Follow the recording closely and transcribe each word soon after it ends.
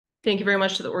Thank you very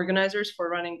much to the organizers for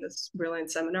running this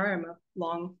brilliant seminar. I'm a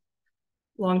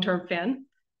long-term fan.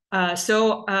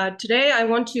 Today I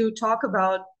want to talk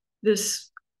about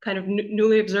this kind of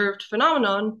newly observed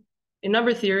phenomenon in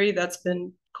number theory that's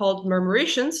been called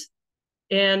murmurations.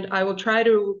 And I will try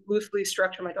to loosely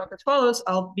structure my talk as follows.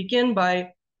 I'll begin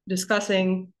by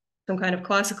discussing some kind of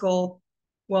classical,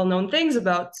 well-known things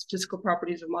about statistical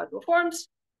properties of modular forms.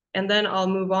 And then I'll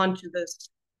move on to this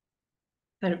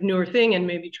kind of newer thing and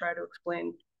maybe try to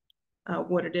explain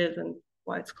what it is and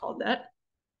why it's called that.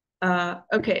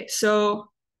 Okay, so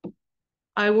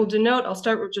I'll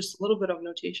start with just a little bit of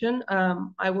notation.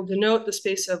 I will denote the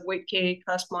space of weight K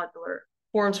cusp modular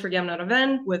forms for gamma naught of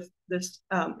n with this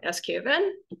Sk of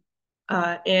n.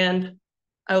 And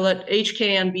I'll let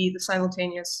Hkn be the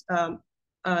simultaneous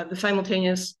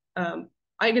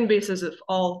eigenbases of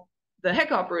all the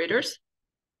Heck operators.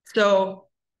 So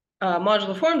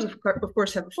modular forms, of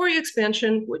course, have a Fourier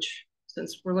expansion, which,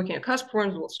 since we're looking at cusp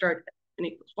forms, will start at n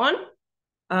equals 1.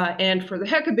 And for the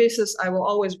Hecke basis, I will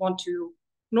always want to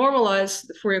normalize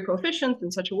the Fourier coefficients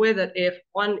in such a way that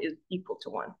AF1 is equal to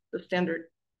 1, the standard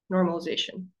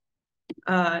normalization.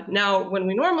 Now, when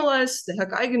we normalize the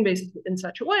Hecke eigenbasis in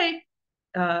such a way,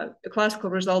 the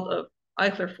classical result of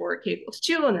Eichler for k equals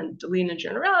 2 and then Zubrilina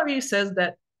generality says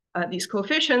that these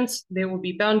coefficients, they will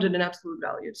be bounded in absolute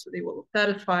values. So they will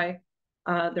satisfy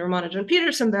the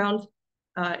Ramanujan-Peterson bound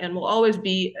and will always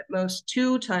be at most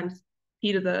 2 times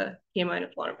p to the k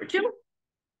minus 1 over 2.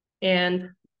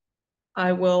 And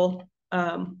I will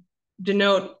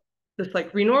denote this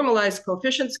like renormalized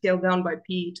coefficient scaled down by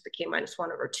p to the k minus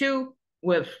 1 over 2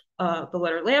 with the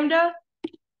letter lambda.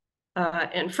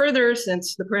 And further,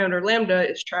 since the parameter lambda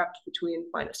is trapped between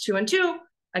minus 2 and 2,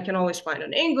 I can always find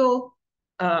an angle,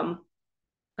 an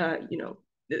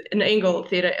angle of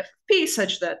theta f of p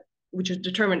such that, which is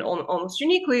determined almost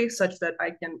uniquely, such that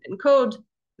I can encode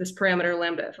this parameter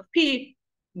lambda f of p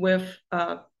with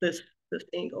this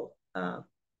angle. Of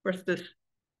course, this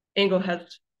angle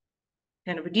has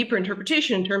kind of a deeper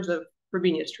interpretation in terms of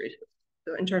Frobenius traces.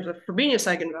 So in terms of Frobenius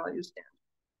eigenvalues, and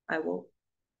I will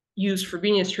use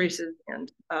Frobenius traces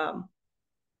and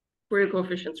Fourier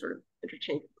coefficients sort of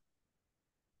interchangeably.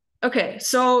 Okay,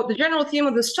 so the general theme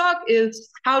of this talk is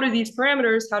how do these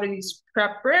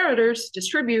trapped parameters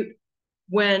distribute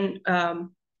when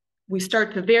we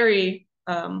start to vary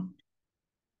some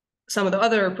of the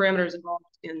other parameters involved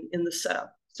in the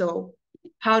setup. So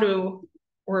how do,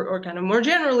 or kind of more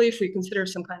generally, if we consider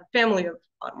some kind of family of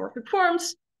holomorphic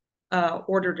forms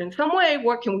ordered in some way,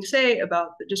 what can we say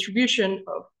about the distribution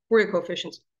of Fourier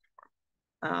coefficients?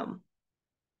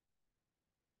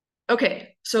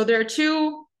 Okay, so there are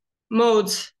two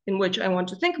modes in which I want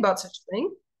to think about such a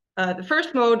thing. The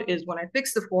first mode is when I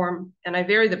fix the form and I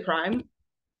vary the prime,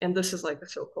 and this is like a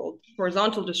so-called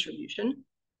horizontal distribution,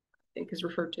 I think is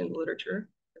referred to in the literature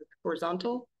as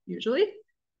horizontal, usually.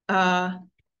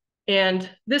 And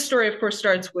this story, of course,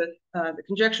 starts with the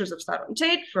conjectures of Sato and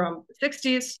Tate from the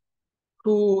 60s,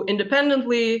 who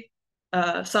independently,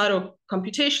 Sato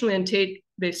computationally and Tate,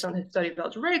 based on his study of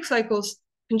algebraic cycles,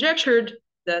 conjectured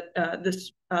that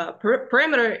this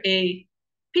parameter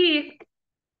AP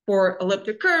for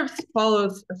elliptic curves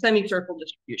follows a semicircle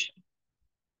distribution.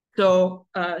 So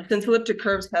since elliptic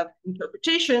curves have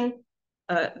interpretation,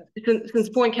 since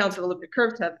point counts of elliptic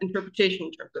curves have interpretation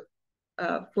in terms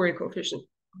of Fourier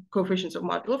coefficients of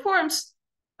modular forms,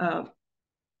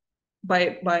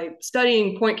 by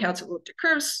studying point counts of elliptic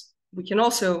curves, we can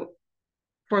also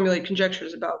formulate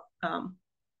conjectures about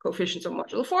coefficients of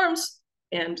modular forms.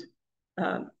 And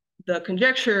the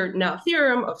conjecture, now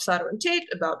theorem, of Sato and Tate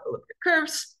about elliptic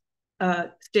curves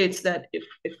states that if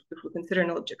we consider an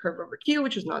elliptic curve over Q,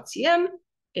 which is not CM,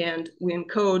 and we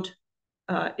encode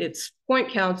its point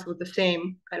counts with the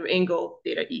same kind of angle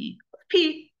theta E of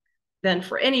P, then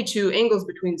for any two angles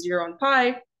between 0 and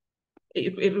pi,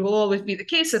 it will always be the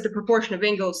case that the proportion of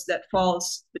angles that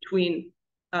falls between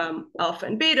alpha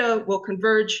and beta will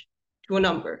converge to a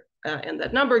number. And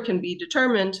that number can be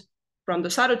determined from the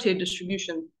Sato-Tate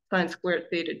distribution sine squared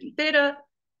theta d theta.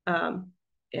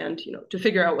 And to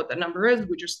figure out what that number is,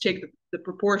 we just take the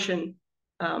proportion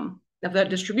of that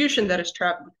distribution that is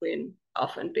trapped between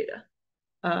alpha and beta.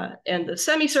 And the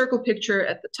semicircle picture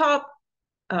at the top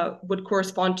would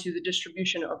correspond to the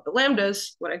distribution of the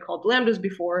lambdas, what I called lambdas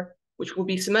before, which will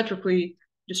be symmetrically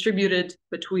distributed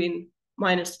between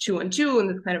 -2 and 2 in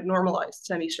this kind of normalized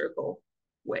semicircle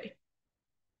way.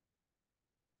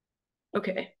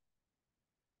 Okay.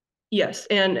 Yes,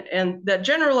 and that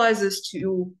generalizes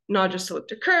to not just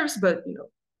elliptic curves, but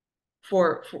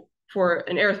for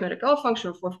an arithmetic L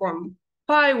function for form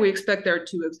pi, we expect there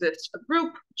to exist a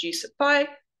group G sub pi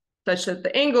such that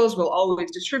the angles will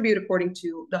always distribute according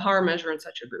to the Haar measure in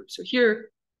such a group. So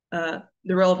here, the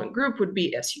relevant group would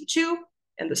be SU2,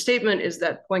 and the statement is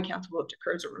that point counts of elliptic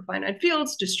curves over finite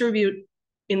fields distribute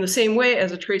in the same way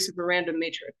as a trace of a random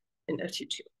matrix in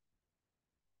SU2.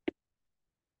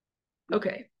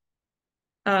 Okay.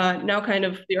 Now kind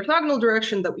of the orthogonal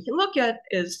direction that we can look at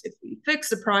is if we fix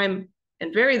the prime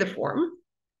and vary the form.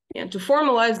 And to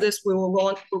formalize this, we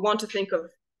want to think of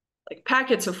like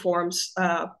packets of forms.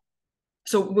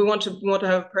 So we want to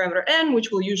have a parameter n,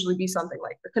 which will usually be something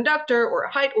like the conductor or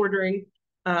a height ordering.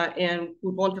 And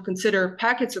we want to consider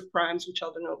packets of primes, which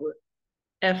I'll denote with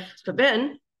f sub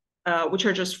n, which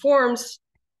are just forms,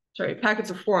 packets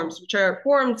of forms, which are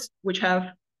forms which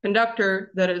have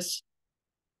conductor that is,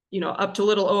 up to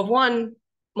little o of 1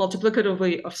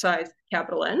 multiplicatively of size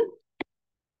capital N.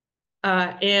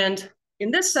 And in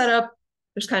this setup,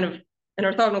 there's kind of an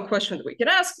orthogonal question that we can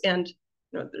ask, and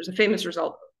there's a famous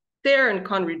result there, and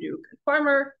Conry, Duke, and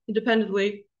Farmer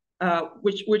independently,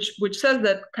 which says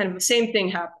that kind of the same thing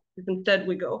happens. If instead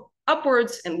we go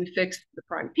upwards and we fix the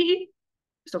prime P.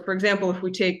 So for example, if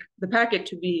we take the packet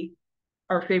to be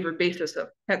our favorite basis of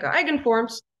Hecke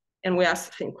eigenforms, and we ask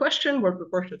the same question, where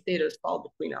proportion of theta is followed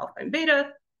between alpha and beta,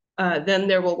 then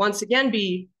there will once again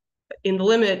be, in the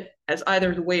limit, as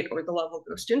either the weight or the level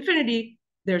goes to infinity,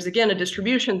 there's again a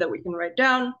distribution that we can write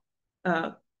down,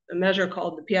 a measure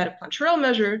called the P-th Poncharel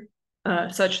measure,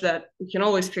 such that we can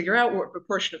always figure out what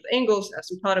proportion of the angles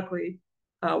asymptotically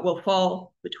will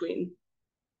fall between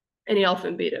any alpha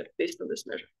and beta based on this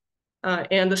measure.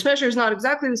 And this measure is not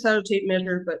exactly the Sato-Tate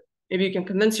measure, but maybe you can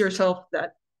convince yourself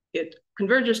that it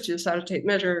converges to the Sato-Tate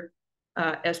measure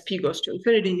as p goes to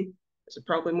infinity, as it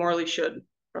probably morally should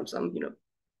from some,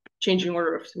 changing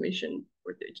order of summation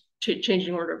or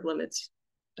changing order of limits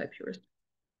type heuristic.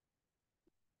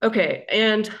 Okay,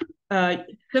 and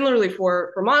similarly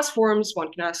for Maass forms,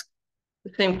 one can ask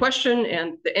the same question,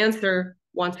 and the answer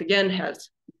once again has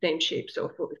the same shape. So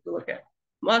if we look at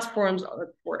Maass forms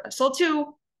for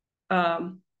SL2,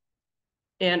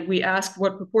 and we ask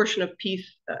what proportion of P-th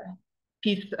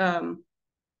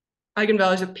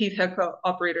eigenvalues of P-th Hecke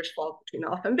operators fall between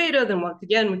alpha and beta, then once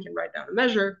again we can write down a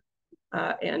measure,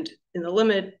 and in the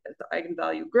limit, as the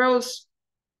eigenvalue grows,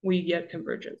 we get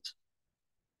convergence.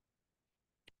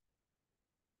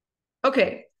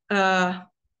 Okay, now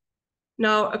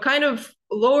a kind of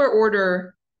lower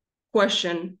order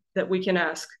question that we can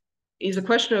ask is a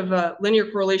question of linear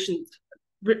correlation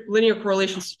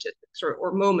statistics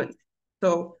or moments.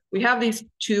 So we have these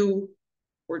 2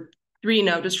 or 3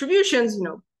 now distributions.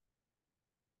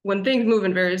 When things move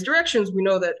in various directions, we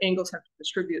know that angles have to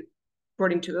distribute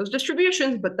according to those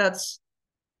distributions, but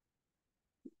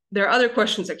there are other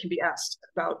questions that can be asked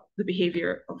about the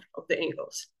behavior of the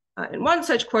angles. And one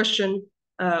such question,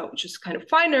 which is kind of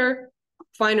finer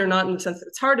not in the sense that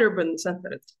it's harder, but in the sense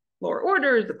that it's lower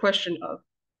order, is the question of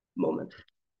moment.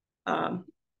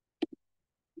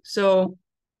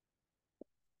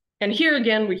 And here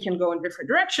again, we can go in different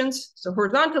directions. So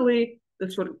horizontally,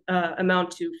 this would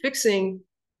amount to fixing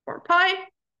form pi,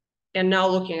 and now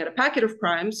looking at a packet of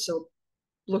primes, so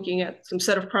looking at some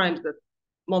set of primes that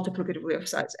multiplicatively of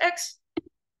size x.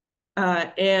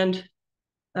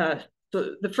 So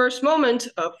the first moment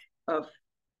of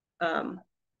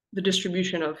the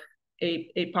distribution of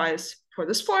a pi's for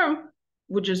this form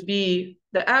would just be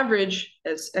the average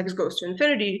as x goes to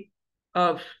infinity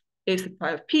of a sub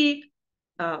pi of p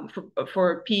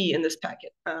for p in this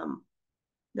packet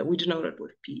that we denoted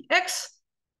with px.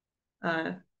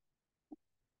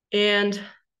 And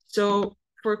so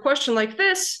for a question like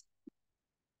this,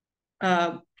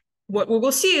 what we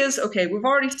will see is, okay, we've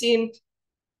already seen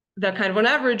that kind of on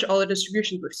average, all the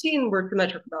distributions we've seen were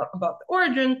symmetric about the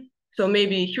origin. So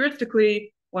maybe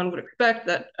heuristically, one would expect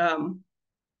that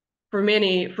for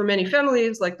many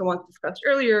families, like the ones discussed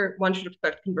earlier, one should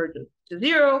expect convergence to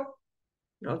 0.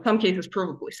 In some cases,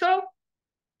 provably so.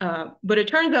 But it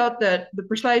turns out that the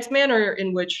precise manner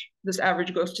in which this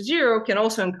average goes to 0 can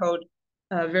also encode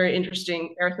very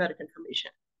interesting arithmetic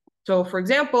information. So for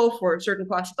example, for certain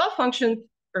classes of functions,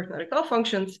 arithmetic L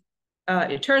functions,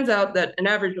 it turns out that an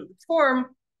average of this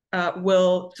form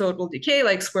will decay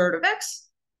like square root of x,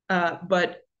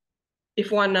 but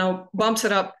if one now bumps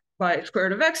it up by square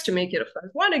root of x to make it a size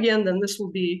 1 again, then this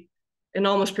will be an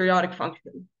almost periodic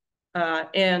function.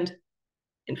 And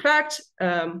in fact,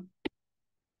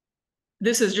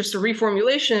 this is just a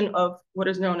reformulation of what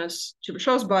is known as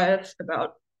Cheboshev's bias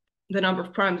about the number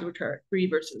of primes which are 3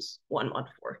 versus 1 mod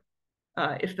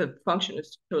 4, if the function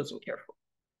is chosen carefully.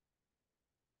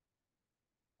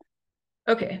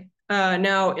 Okay,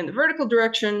 now in the vertical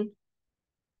direction,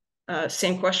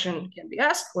 same question can be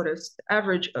asked: what is the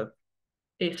average of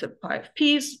a sub pi of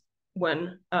p's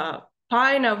when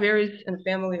pi now varies in a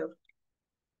family of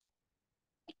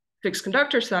fixed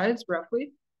conductor size,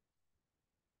 roughly?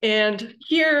 And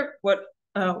here, what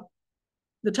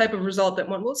the type of result that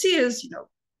one will see is,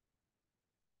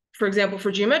 for example,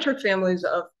 for geometric families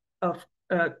of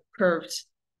curves,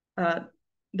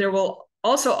 there will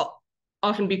also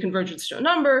often be convergence to a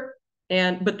number,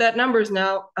 but that number is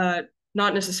now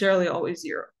not necessarily always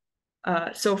zero.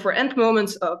 So for nth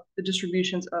moments of the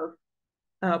distributions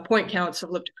of point counts of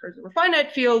elliptic curves over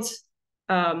finite fields,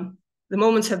 the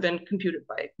moments have been computed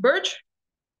by Birch,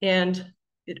 and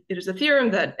it is a theorem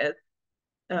that as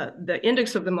the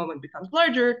index of the moment becomes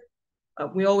larger,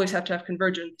 we always have to have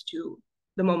convergence to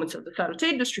the moments of the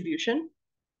Sato-Tate distribution.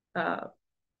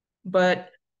 But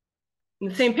in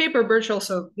the same paper, Birch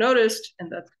also noticed,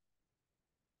 and that's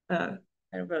kind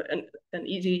of an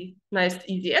easy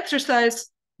exercise,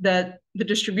 that the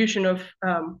distribution of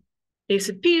A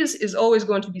sub p's is always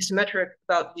going to be symmetric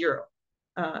about zero.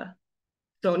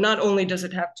 So not only does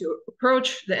it have to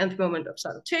approach the nth moment of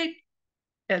Sato-Tate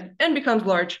as n becomes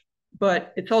large,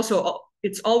 but it's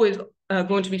always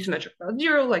going to be symmetric about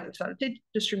zero, like the Sato-Tate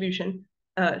distribution.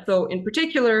 So in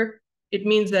particular, it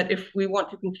means that if we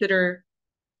want to consider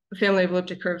a family of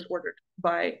elliptic curves ordered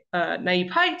by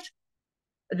naive height,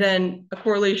 then a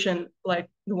correlation like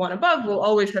the one above will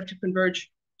always have to converge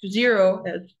to zero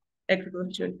as x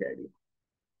goes to infinity.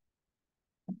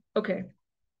 Okay.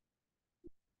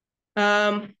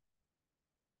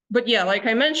 But yeah, like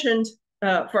I mentioned,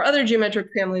 for other geometric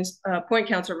families, point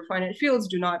counts over finite fields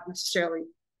do not necessarily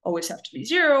always have to be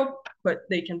zero, but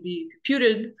they can be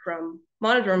computed from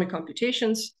monodromy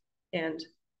computations. And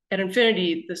at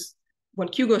infinity, when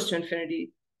Q goes to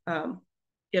infinity,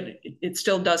 it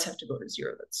still does have to go to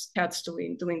zero. That's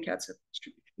Deligne-Katz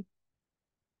distribution.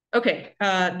 Okay,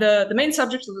 the main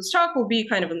subject of this talk will be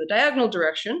kind of in the diagonal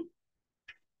direction.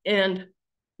 And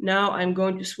now I'm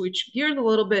going to switch gears a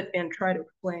little bit and try to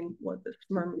explain what this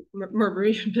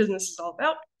Murmuration business is all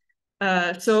about.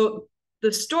 So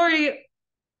the story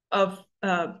of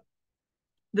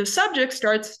the subject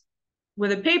starts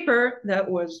with a paper that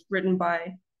was written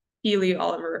by Healy,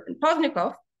 Oliver, and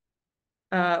Pozdnyakov,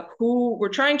 who were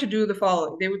trying to do the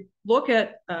following. They would look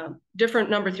at different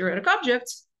number theoretic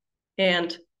objects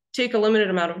and take a limited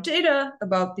amount of data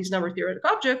about these number theoretic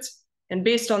objects, and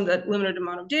based on that limited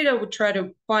amount of data, would try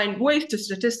to find ways to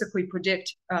statistically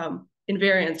predict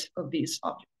invariance of these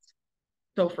objects.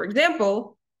 So for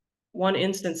example, one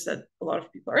instance that a lot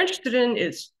of people are interested in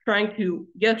is trying to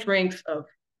guess ranks of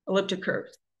elliptic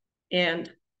curves.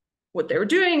 And what they were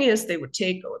doing is they would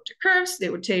take elliptic curves, they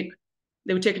would take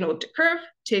an elliptic curve,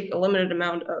 take a limited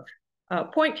amount of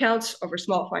point counts over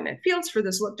small finite fields for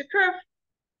this elliptic curve,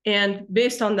 and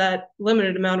based on that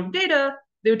limited amount of data,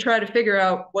 they would try to figure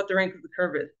out what the rank of the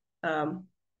curve is.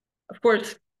 Of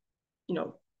course,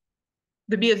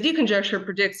 the BSD conjecture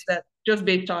predicts that just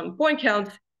based on point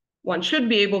counts, one should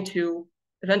be able to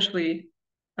eventually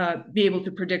be able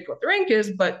to predict what the rank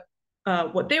is, but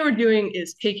what they were doing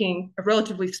is taking a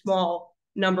relatively small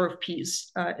number of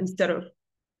p's instead of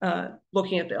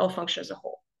looking at the L function as a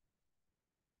whole.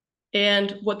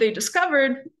 And what they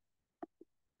discovered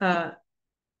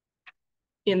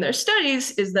in their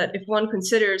studies is that if one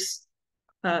considers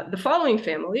the following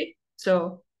family,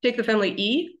 so take the family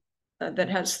E that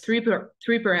has three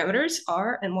parameters,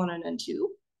 R, N1, and N2,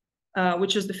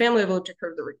 which is the family of elliptic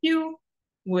curves over Q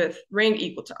with rank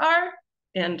equal to R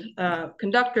and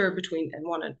conductor between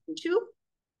N1 and N2.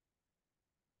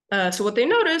 So what they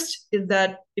noticed is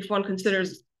that if one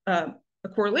considers a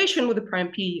correlation with the prime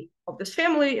P of this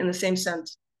family in the same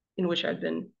sense in which I've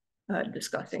been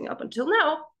discussing up until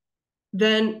now,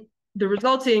 then the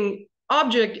resulting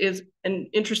object is an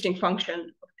interesting function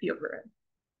of P over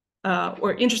N,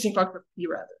 or interesting function of P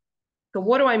rather. So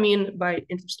what do I mean by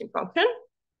interesting function?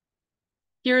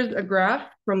 Here's a graph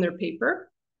from their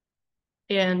paper,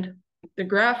 and the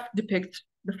graph depicts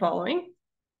the following.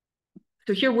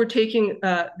 So here we're taking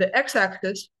the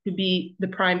x-axis to be the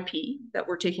prime P that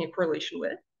we're taking a correlation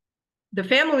with. The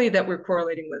family that we're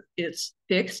correlating with is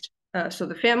fixed. So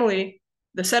the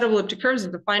set of elliptic curves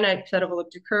is a finite set of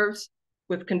elliptic curves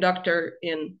with conductor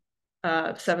in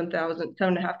 7,000,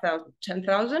 7,500,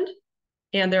 10,000.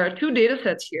 And there are two data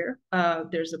sets here.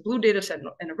 There's a blue data set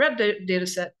and a red data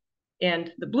set.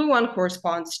 And the blue one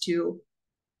corresponds to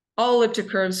all elliptic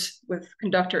curves with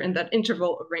conductor in that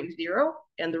interval of rank 0.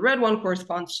 And the red one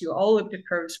corresponds to all elliptic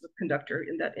curves with conductor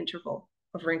in that interval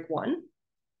of rank 1.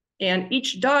 And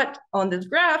each dot on this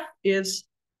graph is,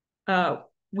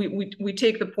 we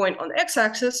take the point on the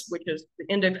x-axis, which is the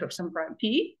index of some prime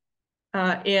P,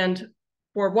 And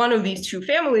for one of these two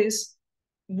families,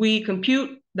 we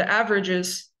compute the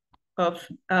averages of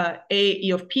A,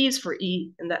 E of P's for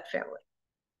E in that family.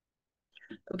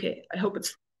 Okay, I hope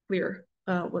it's clear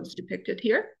what's depicted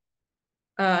here.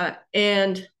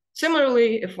 And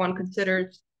similarly, if one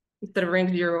considers, instead of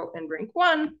rank 0 and rank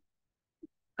 1,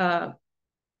 a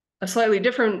slightly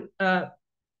different,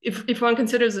 if one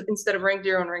considers instead of rank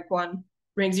 0 and rank 1,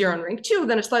 rank 0 and rank 2,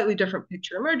 then a slightly different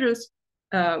picture emerges,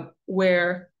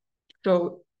 where,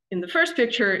 so in the first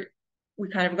picture, we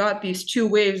kind of got these two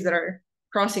waves that are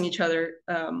crossing each other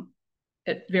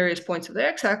at various points of the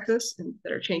x-axis and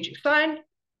that are changing sign.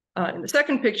 In the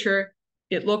second picture,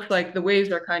 it looks like the waves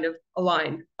are kind of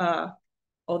aligned,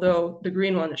 although the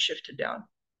green one is shifted down.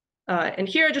 And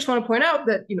here I just want to point out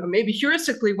that, maybe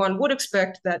heuristically one would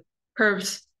expect that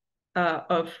curves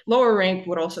of lower rank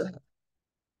would also have,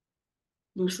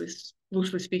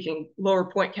 loosely speaking,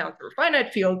 lower point count for a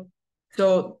finite field.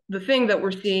 So the thing that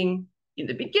we're seeing in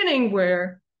the beginning,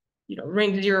 where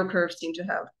rank 0 curves seem to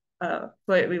have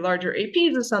slightly larger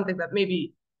APs, is something that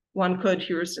maybe one could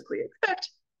heuristically expect.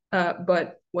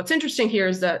 But what's interesting here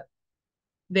is that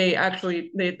they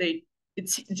actually,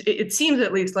 it seems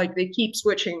at least like they keep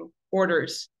switching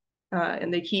orders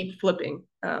and they keep flipping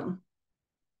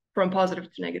from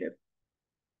positive to negative.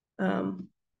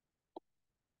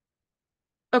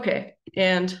 Okay,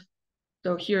 and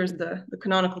so here's the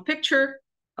canonical picture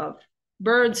of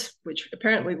birds, which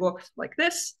apparently looks like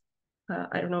this.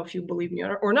 I don't know if you believe me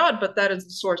or not, but that is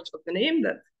the source of the name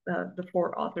that the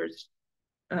four authors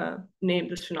named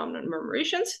this phenomenon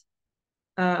murmurations.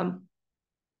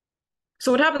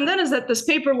 So what happened then is that this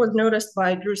paper was noticed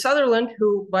by Drew Sutherland,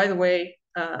 who, by the way,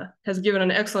 has given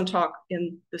an excellent talk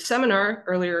in the seminar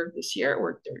earlier this year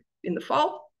or in the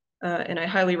fall, and I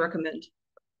highly recommend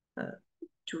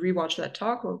to rewatch that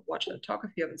talk or watch that talk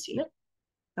if you haven't seen it,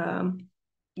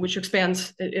 which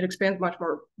expands much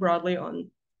more broadly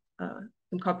on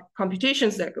some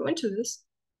computations that go into this.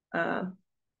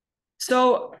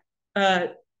 So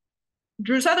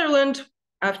Drew Sutherland,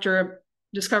 after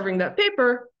discovering that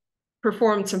paper,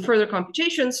 performed some further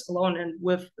computations alone and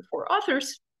with the four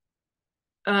authors.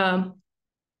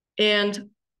 And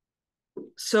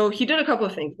so he did a couple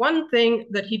of things. One thing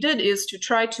that he did is to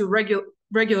try to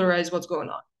regularize what's going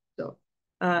on. So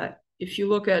if you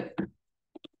look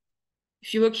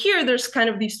here, there's kind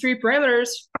of these three parameters.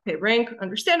 Okay, rank,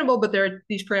 understandable, but there are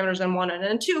these parameters N1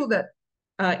 and N2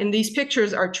 that in these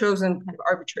pictures are chosen kind of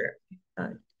arbitrarily.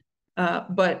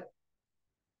 But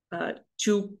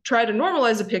to try to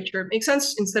normalize the picture, it makes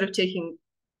sense instead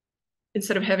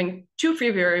of having two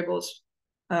free variables,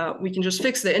 we can just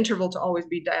fix the interval to always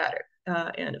be dyadic.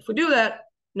 And if we do that,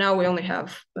 now we only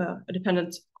have a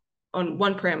dependence on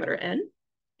one parameter n.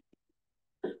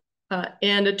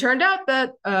 And it turned out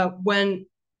that when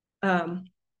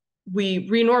we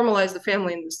renormalize the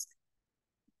family in this,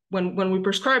 when we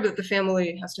prescribe that the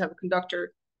family has to have a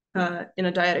conductor in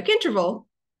a dyadic interval,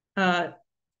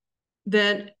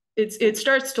 then it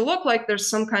starts to look like there's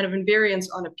some kind of invariance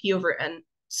on a p over n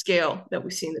scale that we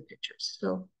see in the pictures.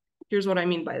 So here's what I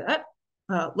mean by that.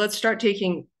 Let's start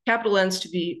taking capital N's to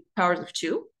be powers of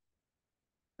 2.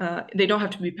 They don't have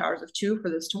to be powers of 2 for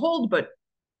this to hold, but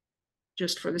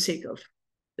just for the sake of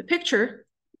the picture.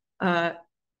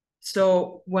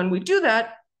 So when we do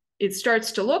that, it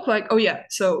starts to look like, oh yeah,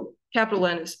 so capital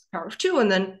N is power of 2,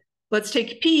 and then let's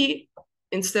take P,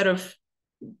 instead of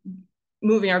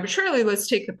moving arbitrarily, let's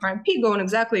take the prime P going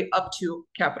exactly up to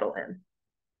capital N.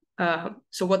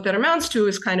 So what that amounts to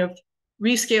is kind of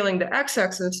rescaling the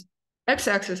x-axis,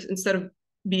 instead of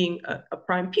being a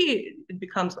prime P, it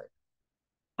becomes like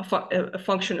a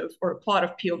function of, or a plot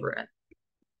of P over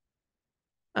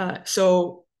N.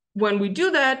 So when we do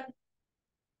that,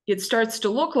 it starts to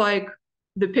look like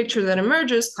the picture that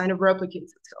emerges kind of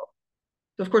replicates itself.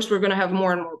 So of course, we're going to have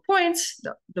more and more points,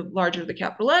 the larger the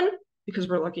capital N, because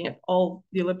we're looking at all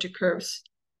the elliptic curves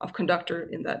of conductor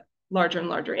in that larger and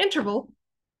larger interval.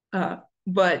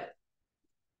 But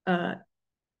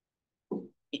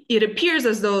it appears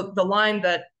as though the line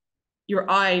that your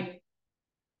eye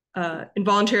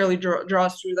involuntarily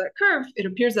draws through that curve, it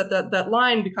appears that that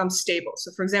line becomes stable.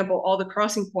 So for example, all the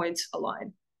crossing points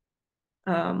align.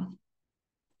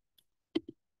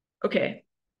 Okay,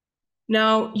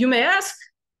 now you may ask,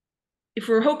 if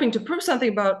we're hoping to prove something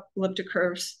about elliptic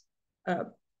curves, the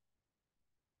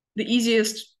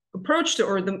easiest approach to,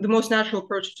 or the most natural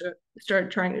approach to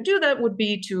start trying to do that would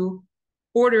be to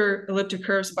order elliptic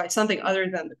curves by something other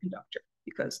than the conductor,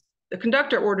 because the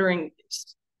conductor ordering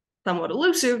is somewhat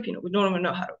elusive. We don't even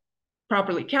know how to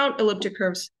properly count elliptic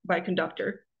curves by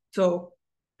conductor. So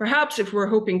perhaps if we're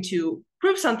hoping to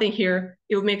prove something here,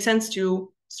 it would make sense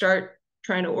to start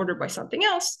trying to order by something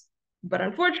else. But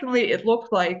unfortunately, it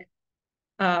looks like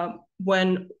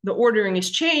when the ordering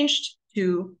is changed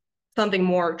to something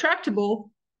more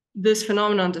tractable, this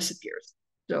phenomenon disappears.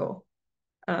 So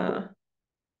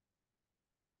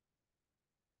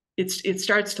it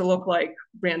starts to look like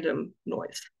random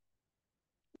noise.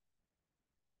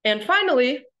 And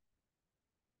finally,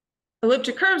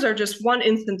 elliptic curves are just one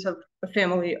instance of a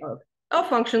family of L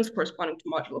functions corresponding to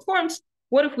modular forms.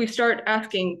 What if we start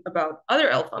asking about other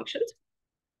L functions?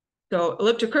 So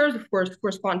elliptic curves, of course,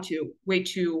 correspond to way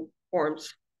two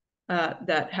forms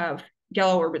that have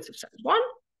Galois orbits of size 1.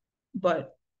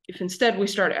 But if instead we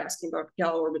start asking about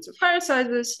Galois orbits of higher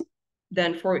sizes,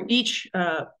 then for each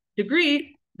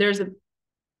degree, there's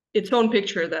its own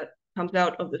picture that comes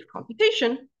out of this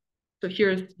computation. So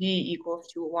here's D equals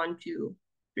to 1, 2,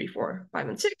 3, 4, 5,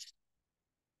 and 6.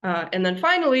 And then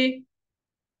finally,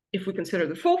 if we consider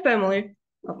the full family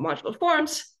of modular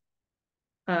forms,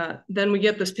 then we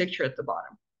get this picture at the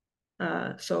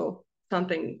bottom. So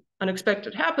something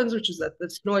unexpected happens, which is that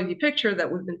this noisy picture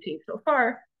that we've been seeing so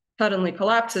far suddenly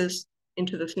collapses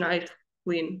into this nice,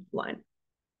 clean line.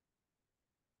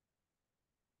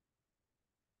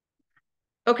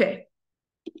 Okay.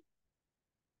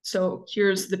 So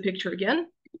here's the picture again.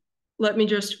 Let me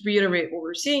just reiterate what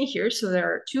we're seeing here. So there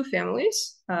are two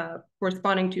families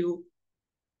corresponding to,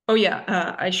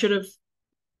 I should have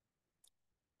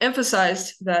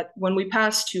emphasized that when we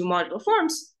pass to modular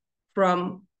forms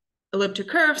from elliptic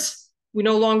curves, we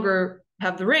no longer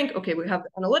have the rank. Okay, we have the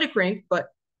analytic rank, but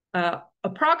a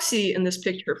proxy in this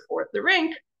picture for the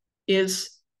rank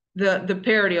is the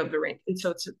parity of the rank. And so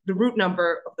it's the root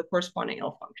number of the corresponding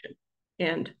L function.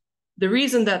 And the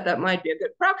reason that that might be a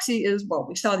good proxy is, well,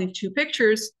 we saw these two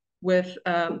pictures with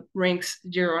ranks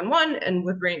 0 and 1 and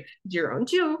with rank 0 and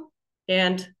 2.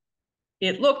 And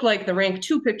it looked like the rank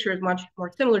 2 picture is much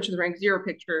more similar to the rank 0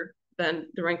 picture than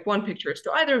the rank 1 picture is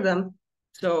to either of them.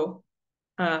 So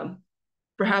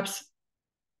perhaps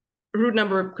root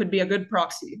number could be a good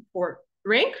proxy for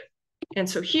rank. And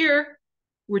so here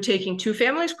we're taking two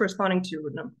families corresponding to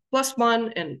root number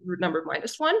 +1 and root number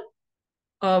 -1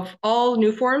 of all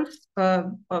new forms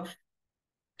a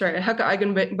Hecke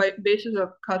eigenbasis of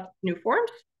cut new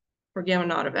forms for gamma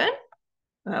naught of n,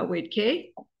 weight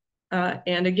k.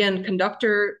 And again,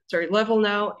 level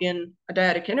now in a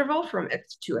dyadic interval from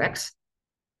x to x.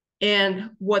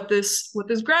 And what this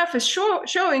graph is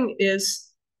showing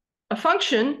is a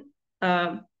function.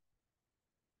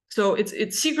 So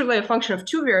it's secretly a function of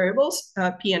two variables,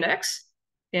 p and x.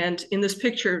 And in this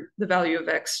picture, the value of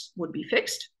x would be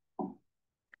fixed.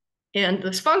 And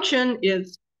this function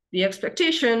is the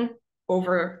expectation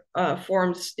over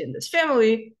forms in this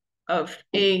family of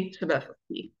A sub f of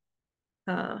p.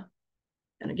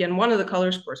 And again, one of the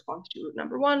colors corresponds to root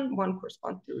number 1, one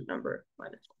corresponds to root number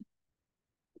 -1.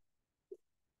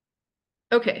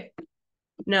 Okay,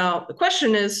 now the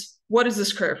question is, what is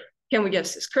this curve? Can we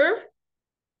guess this curve?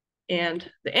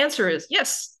 And the answer is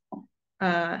yes.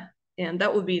 And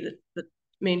that will be the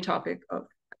main topic of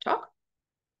my talk.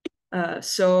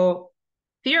 So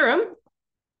theorem.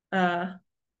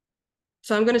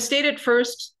 So I'm going to state it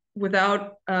first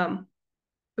without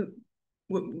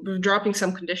dropping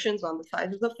some conditions on the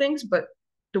sizes of things, but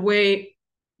the way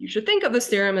you should think of this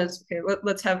theorem is, okay,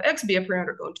 let's have x be a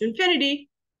parameter going to infinity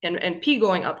and p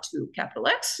going up to capital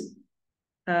X.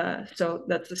 So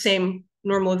that's the same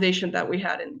normalization that we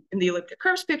had in the elliptic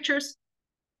curves pictures.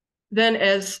 Then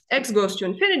as x goes to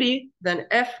infinity, then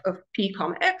f of p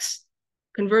comma x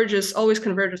always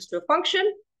converges to a function.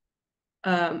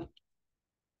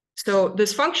 So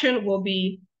this function will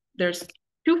be, there's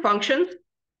two functions,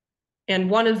 and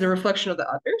one is the reflection of the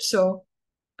other. So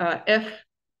f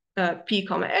p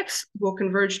comma x will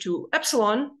converge to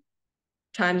epsilon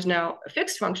times now a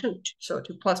fixed function, so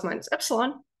to plus minus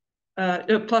epsilon,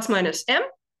 plus minus m,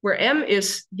 where m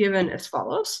is given as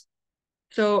follows.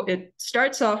 So it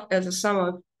starts off as a sum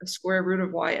of a square root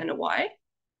of y and a y.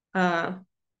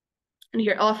 And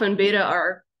here alpha and beta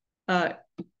are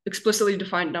explicitly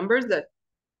defined numbers that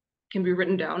can be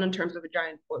written down in terms of a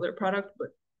giant Euler product, but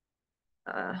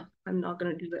I'm not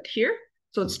going to do that here.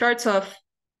 So it starts off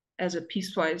as a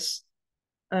piecewise,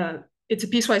 it's a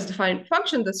piecewise defined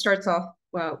function that starts off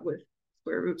with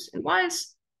square roots and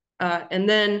y's. And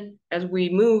then as we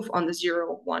move on the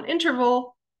 0-1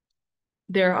 interval,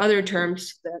 there are other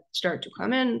terms that start to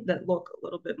come in that look a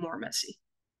little bit more messy.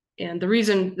 And the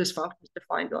reason this function is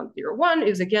defined on 0-1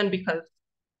 is, again, because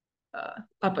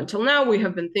up until now, we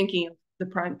have been thinking of the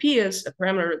prime p as a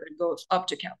parameter that goes up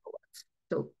to capital X.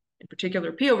 So in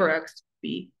particular, p over x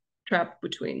be trapped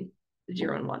between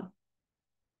 0 and 1.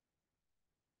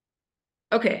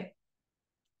 Okay.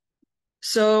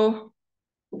 So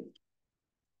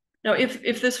now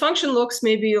if this function looks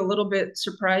maybe a little bit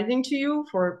surprising to you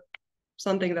for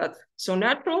something that's so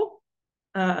natural,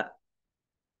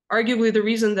 arguably the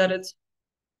reason that it's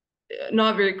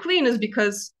not very clean is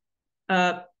because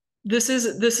this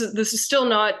is still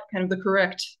not kind of the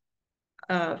correct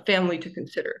family to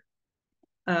consider,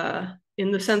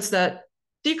 in the sense that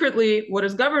secretly what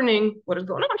is governing what is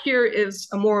going on here is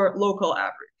a more local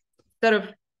average. Instead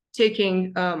of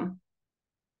taking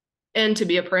n to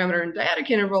be a parameter in dyadic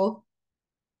interval,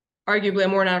 arguably a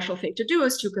more natural thing to do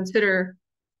is to consider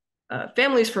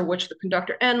families for which the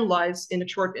conductor n lies in a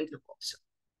short interval, so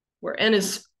where n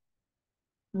is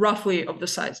roughly of the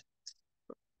size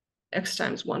of x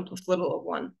times 1 plus little of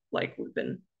 1, like we've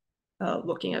been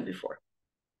looking at before.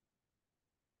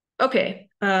 Okay,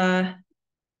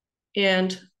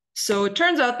 and so it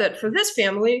turns out that for this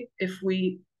family, if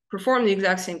we perform the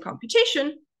exact same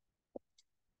computation,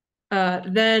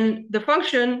 then the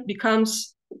function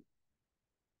becomes,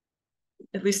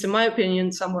 at least in my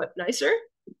opinion, somewhat nicer.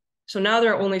 So now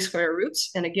there are only square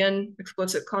roots, and again,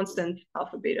 explicit constant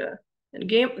alpha, beta, and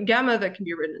gamma that can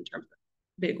be written in terms of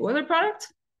big Euler product.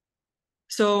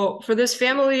 So for this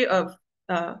family of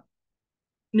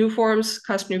new forms,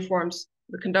 cusp new forms,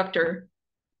 the conductor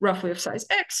roughly of size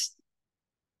x,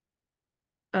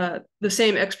 the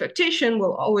same expectation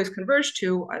will always converge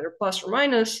to either plus or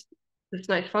minus this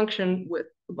nice function with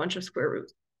a bunch of square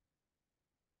roots.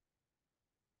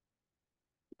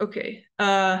 Okay,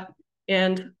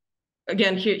 and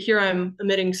again, here I'm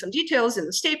omitting some details in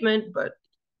the statement, but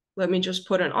let me just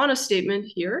put an honest statement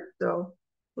here. So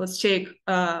let's take,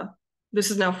 this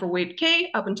is now for weight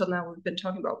k. Up until now, we've been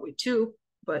talking about weight 2,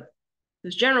 but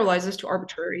this generalizes to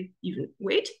arbitrary even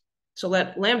weight. So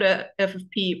let lambda f of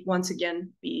p once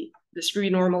again be this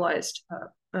renormalized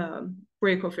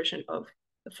Fourier coefficient of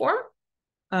the form.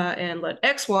 And let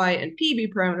x, y, and p be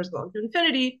parameters going to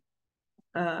infinity,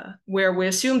 where we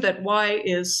assume that y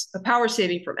is a power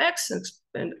saving from x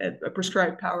and a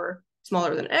prescribed power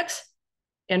smaller than x.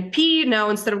 And p, now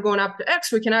instead of going up to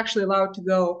x, we can actually allow it to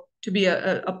go to be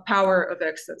a power of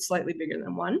x that's slightly bigger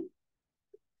than 1.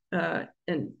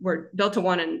 And where delta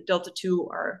 1 and delta 2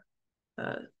 are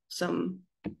some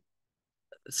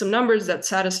numbers that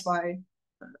satisfy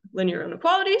linear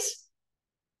inequalities.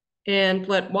 And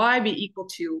let y be equal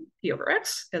to p over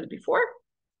x as before.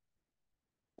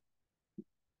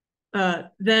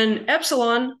 Then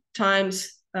epsilon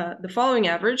times the following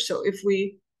average. So if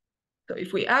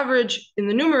we average in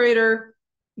the numerator,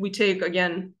 we take,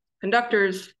 again,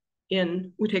 conductors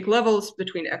we take levels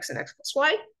between x and x plus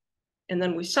y, and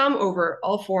then we sum over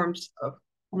all forms of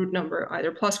root number,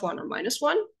 either plus 1 or minus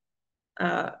 1,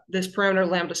 this parameter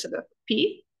lambda sub f of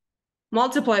p,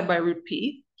 multiplied by root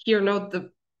p. Here, note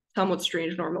the somewhat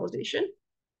strange normalization.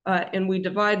 And we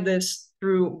divide this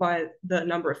through by the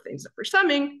number of things that we're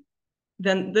summing.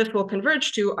 Then this will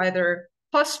converge to either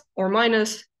plus or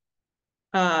minus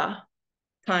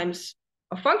times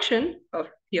a function of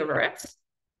p over x.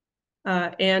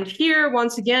 And here,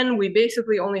 once again, we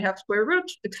basically only have square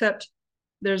roots, except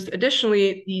there's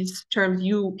additionally these terms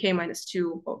u k minus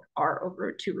 2 of r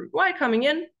over 2 root y coming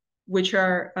in, which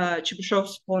are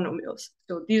Chebyshev's polynomials.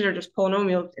 So these are just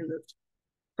polynomials in the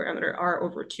parameter r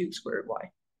over 2 squared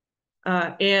y.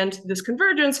 And this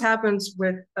convergence happens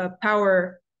with a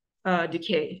power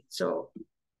decay. So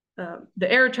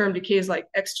the error term decays like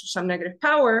x to some negative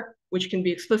power, which can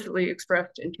be explicitly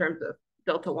expressed in terms of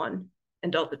delta 1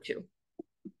 and delta 2.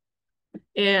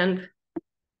 And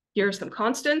here are some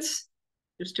constants,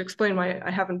 just to explain why I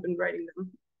haven't been writing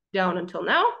them down until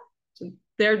now. So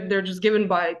they're just given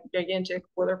by gigantic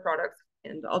Euler products,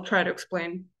 and I'll try to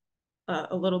explain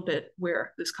a little bit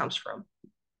where this comes from.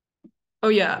 Oh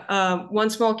yeah, one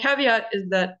small caveat is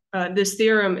that this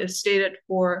theorem is stated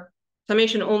for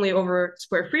summation only over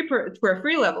square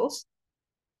free levels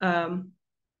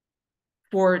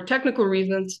for technical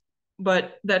reasons,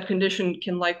 but that condition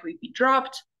can likely be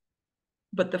dropped.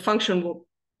 But the function will,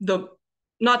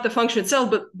 not the function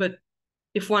itself, but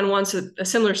if one wants a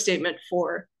similar statement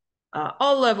for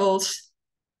all levels,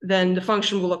 then the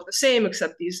function will look the same,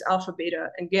 except these alpha, beta,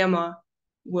 and gamma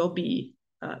will be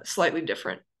slightly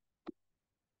different.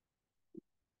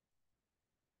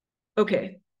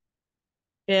 Okay,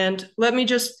 and let me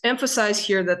just emphasize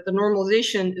here that the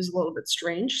normalization is a little bit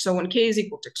strange. So when k is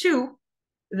equal to 2,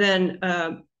 then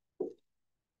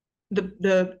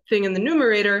the thing in the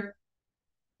numerator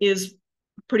is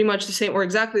pretty much the same or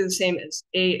exactly the same as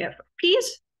AF of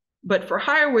p's, but for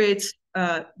higher weights,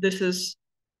 this is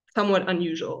somewhat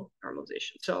unusual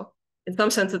normalization. So in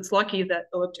some sense, it's lucky that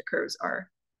elliptic curves are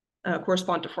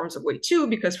correspond to forms of weight 2,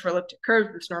 because for elliptic curves,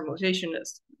 this normalization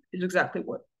is exactly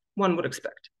what one would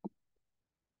expect.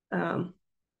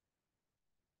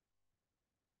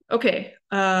 Okay,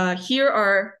 here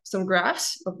are some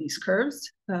graphs of these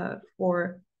curves.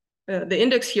 For the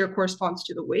index here corresponds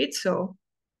to the weight. So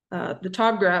the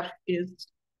top graph is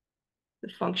the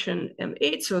function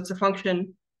M8. So it's a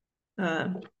function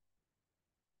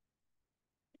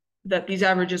that these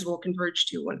averages will converge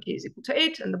to when k is equal to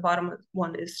 8, and the bottom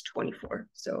one is 24.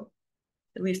 So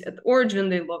at least at the origin,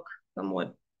 they look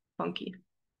somewhat funky.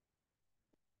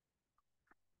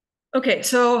 Okay,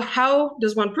 so how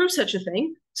does one prove such a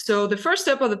thing? So the first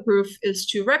step of the proof is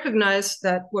to recognize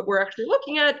that what we're actually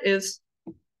looking at is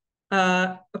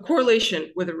a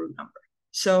correlation with a root number.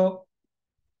 So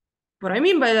what I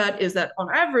mean by that is that on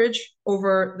average,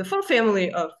 over the full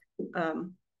family of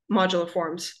modular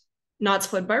forms not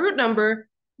split by root number,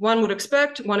 one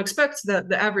expects that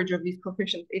the average of these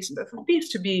coefficients A sub f of p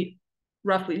to be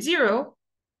roughly 0.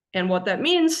 And what that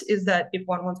means is that if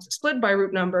one wants to split by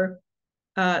root number,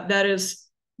 that is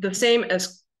the same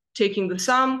as taking the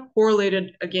sum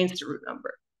correlated against the root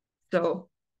number. So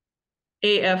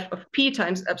AF of p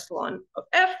times epsilon of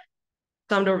f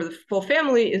summed over the full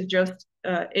family is just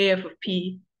AF of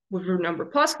p with root number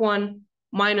 +1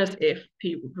 minus AF of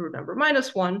p with root number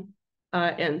 -1.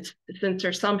 And since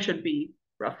their sum should be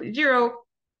roughly 0,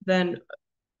 then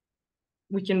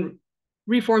we can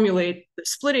reformulate the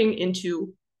splitting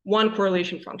into one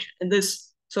correlation function. And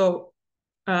this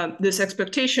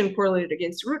expectation correlated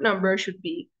against the root number should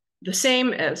be the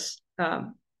same as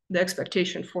the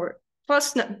expectation for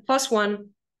 +1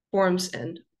 forms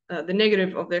and the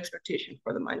negative of the expectation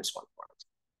for the -1 forms.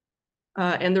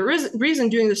 And the reason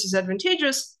doing this is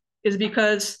advantageous is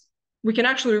because we can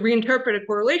actually reinterpret a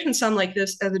correlation sum like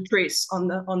this as a trace on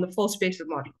the full space of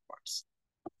modular forms.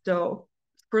 So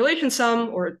correlation sum,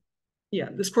 or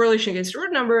this correlation against the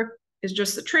root number, is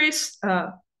just the trace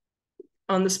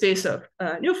on the space of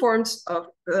new forms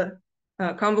of the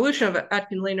convolution of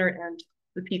Atkin-Lehner and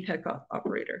the P-th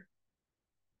operator.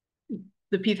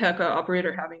 The P-th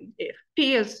operator having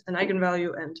AFP as an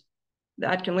eigenvalue and the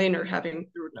Atkin-Lehner having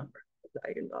the root number as the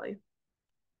eigenvalue.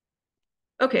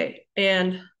 Okay,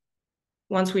 and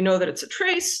once we know that it's a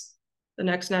trace, the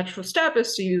next natural step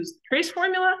is to use the trace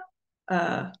formula.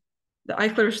 The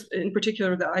Eichler, in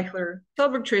particular, the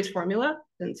Eichler-Selberg trace formula,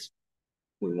 since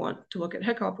we want to look at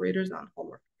Hecke operators on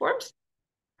holomorphic forms.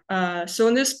 So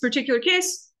in this particular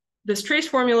case, this trace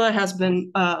formula has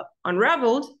been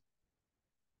unraveled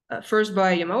first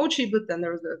by Yamauchi, but then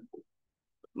there was a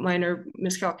minor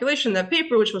miscalculation in that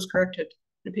paper, which was corrected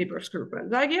in the paper of Skrupa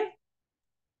and Zagia.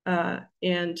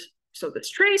 And so this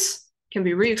trace can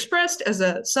be re-expressed as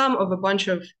a sum of a bunch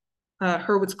of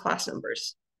Hurwitz class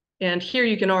numbers. And here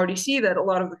you can already see that a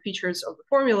lot of the features of the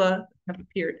formula that have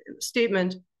appeared in the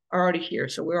statement are already here.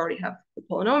 So we already have the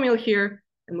polynomial here,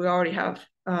 and we already have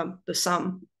the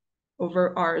sum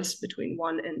over R's between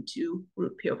 1 and 2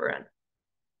 root P over N.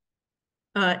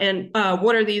 And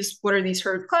what are these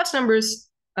Hurwitz class numbers?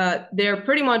 They're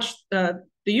pretty much the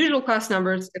usual class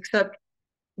numbers, except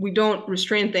we don't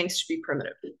restrain things to be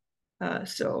primitive.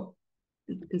 So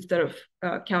instead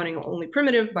of counting only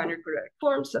primitive binary quadratic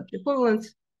forms, subject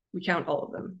equivalents, we count all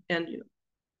of them and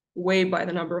weigh by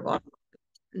the number of automobiles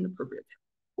in the appropriate.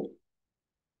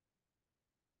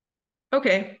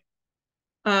 Okay.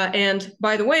 And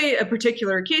by the way, a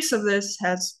particular case of this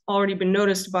has already been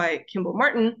noticed by Kimball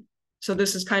Martin. So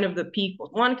this is kind of the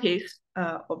P=1 case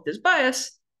of this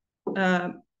bias,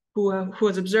 who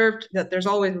has observed that there's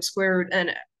always a square root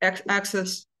n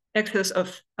excess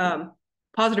of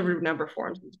positive root number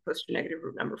forms as opposed to negative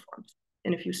root number forms.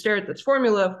 And if you stare at this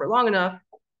formula for long enough,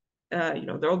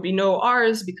 there will be no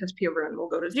R's because P over N will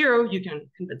go to 0. You can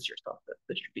convince yourself that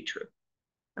this should be true.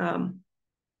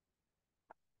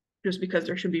 Just because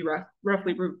there should be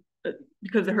roughly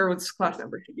because the Hurwitz class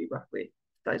number should be roughly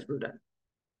size root n.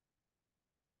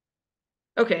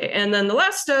 Okay, and then the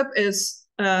last step is,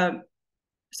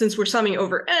 since we're summing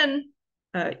over n,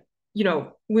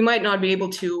 we might not be able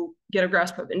to get a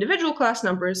grasp of individual class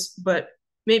numbers, but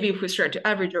maybe if we start to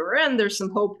average over n, there's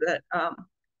some hope that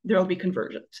there will be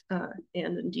convergence,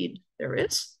 and indeed there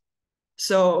is.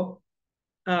 So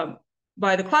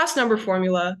by the class number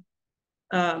formula,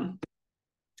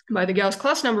 by the Gauss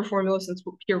class number formula, since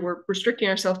here we're restricting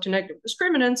ourselves to negative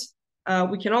discriminants,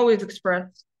 we can always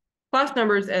express class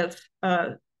numbers as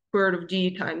square root of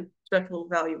d times special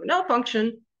value of an L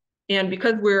function. And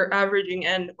because we're averaging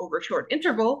n over a short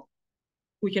interval,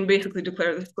 we can basically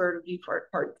declare the square root of d part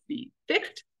to be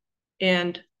fixed.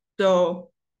 And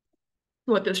so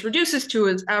what this reduces to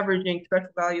is averaging special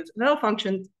values of L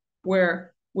functions,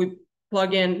 where we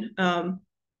plug in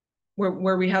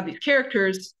where we have these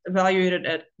characters evaluated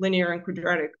at linear and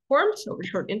quadratic forms over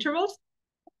short intervals.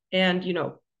 And,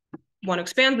 one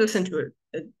expands this into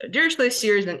a Dirichlet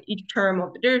series, and each term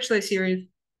of the Dirichlet series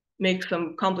makes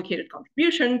some complicated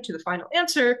contribution to the final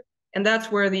answer. And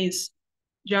that's where these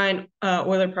giant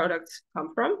Euler products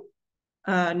come from.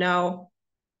 Now,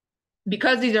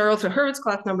 because these are also Hurwitz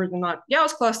class numbers and not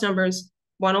Gauss class numbers,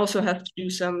 one also has to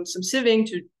do some sieving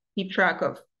to keep track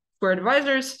of square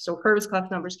divisors. So Hurwitz class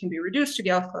numbers can be reduced to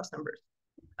Gauss class numbers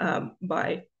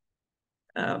by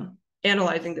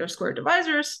analyzing their square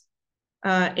divisors.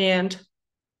 And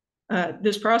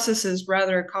this process is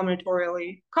rather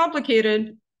combinatorially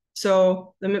complicated.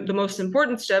 So the most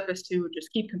important step is to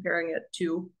just keep comparing it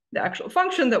to the actual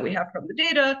function that we have from the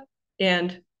data.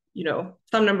 And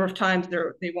some number of times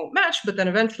they won't match, but then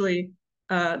eventually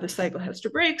the cycle has to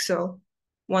break. So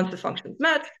once the function's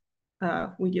met,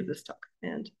 we give this talk.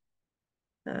 And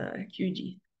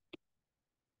QG.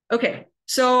 Okay,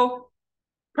 so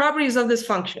properties of this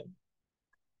function.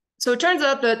 So it turns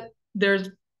out that there's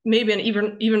maybe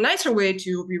an even nicer way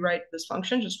to rewrite this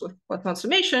function just with Poisson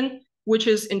summation, which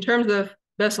is in terms of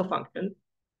Bessel function.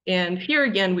 And here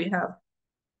again, we have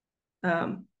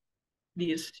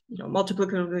these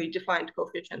multiplicatively defined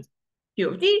coefficients Q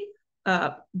of D,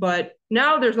 but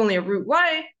now there's only a root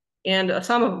y and a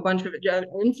sum of a bunch of an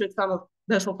infinite sum of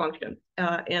Bessel functions.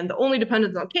 And the only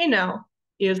dependence on K now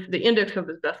is the index of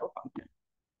this Bessel function.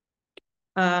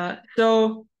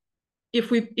 So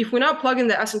if we now plug in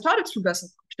the asymptotics for Bessel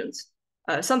functions,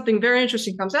 something very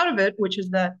interesting comes out of it, which is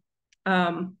that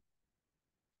so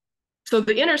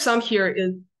the inner sum here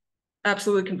is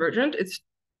absolutely convergent. It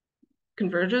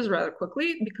converges rather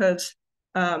quickly because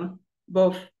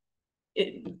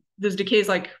this decays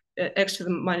like x to the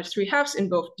minus 3/2 in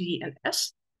both D and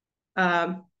S.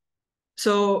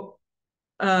 So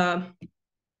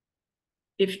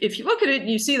if you look at it,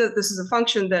 you see that this is a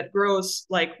function that grows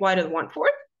like y to the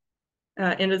 1/4,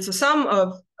 and it's a sum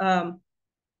of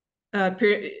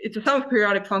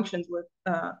periodic functions with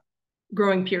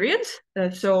growing periods.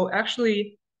 So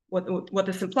actually, what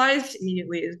this implies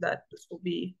immediately is that this will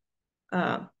be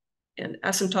an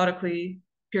asymptotically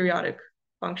periodic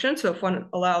function. So if one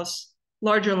allows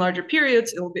larger and larger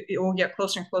periods, it will get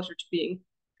closer and closer to being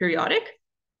periodic.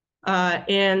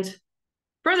 And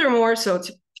furthermore, so it's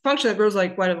a function that grows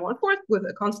like y to the 1/4 with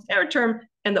a constant error term,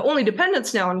 and the only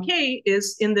dependence now on k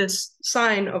is in this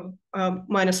sign of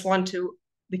 -1 to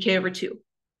the k over 2.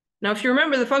 Now, if you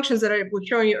remember the functions that I was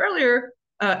showing you earlier,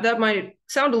 that might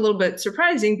sound a little bit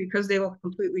surprising because they look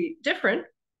completely different.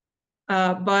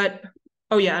 But,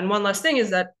 oh yeah, and one last thing is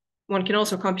that one can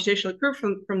also computationally prove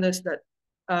from this that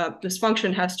this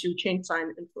function has to change sign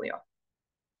infinitely often.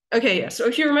 Okay, yeah, so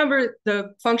if you remember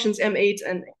the functions M8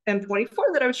 and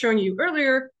M24 that I was showing you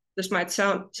earlier, this might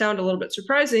sound a little bit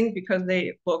surprising because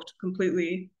they looked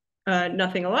completely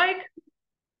nothing alike.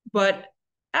 But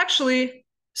actually,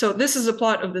 so this is a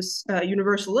plot of this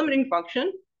universal limiting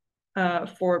function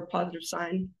for positive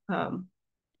sign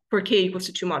for k equals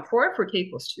to 2 mod 4. For k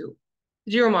equals to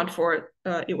 0 mod 4,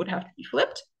 it would have to be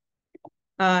flipped.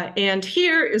 And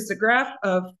here is the graph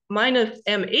of minus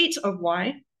M8 of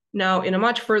y, now in a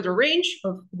much further range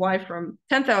of y from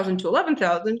 10,000 to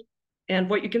 11,000. And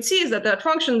what you can see is that that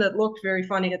function that looked very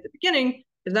funny at the beginning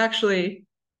is actually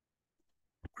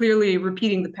clearly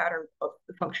repeating the pattern of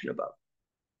the function above.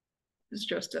 This is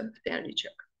just a sanity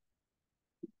check.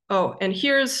 Oh, and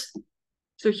here's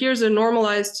a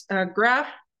normalized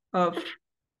graph of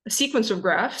a sequence of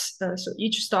graphs. So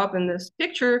each stop in this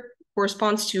picture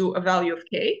corresponds to a value of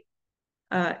k.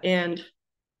 And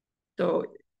so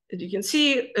as you can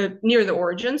see, near the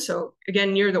origin, so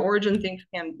again, near the origin, things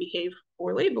can behave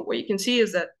poorly, but what you can see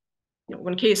is that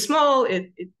when k is small,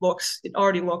 it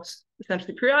already looks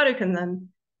essentially periodic, and then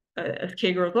as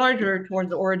k grows larger towards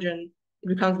the origin, it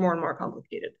becomes more and more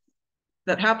complicated.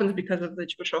 That happens because of the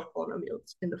Chebyshev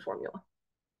polynomials in the formula.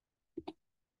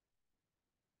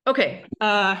 Okay,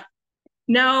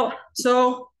 now,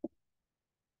 so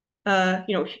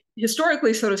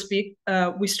historically, so to speak,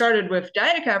 we started with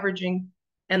dyadic averaging,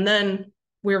 and then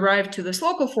we arrived to this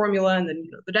local formula, and then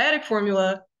the dyadic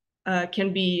formula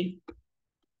can be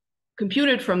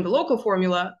computed from the local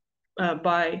formula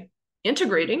by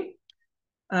integrating.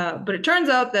 But it turns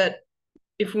out that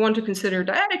if we want to consider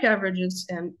dyadic averages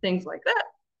and things like that,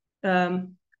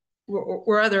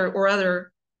 or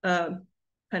other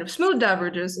kind of smoothed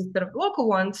averages instead of local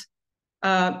ones,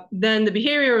 then the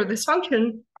behavior of this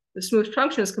function, the smooth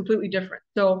function, is completely different.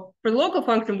 So for the local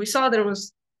function, we saw that it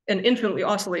was an infinitely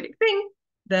oscillating thing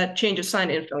that changes sign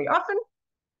infinitely often.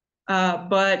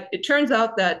 But it turns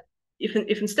out that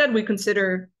if instead we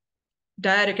consider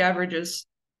dyadic averages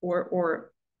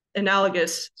or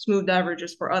analogous smoothed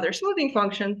averages for other smoothing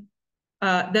functions,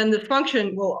 then the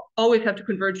function will always have to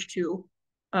converge to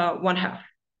 1/2.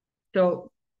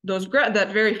 So that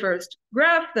very first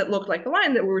graph that looked like the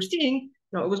line that we were seeing,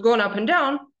 it was going up and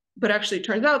down, but actually it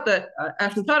turns out that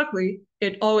asymptotically,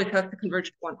 it always has to converge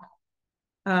to 1/2.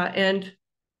 And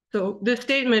so this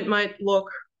statement might look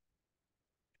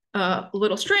a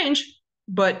little strange,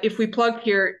 but if we plug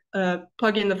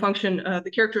in the function,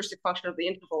 the characteristic function of the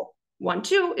interval 1,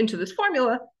 2 into this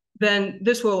formula, then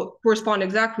this will correspond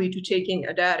exactly to taking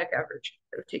a dyadic average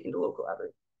instead of taking the local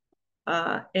average.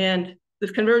 And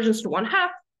this convergence to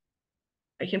 1/2,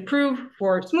 I can prove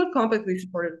for smooth compactly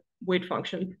supported weight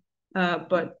functions,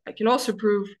 but I can also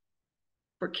prove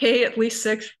for k at least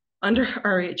 6 under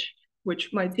RH,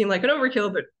 which might seem like an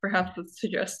overkill, but perhaps it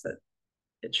suggests that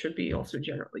it should be also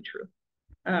generally true.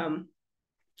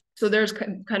 So there's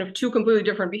kind of two completely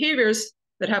different behaviors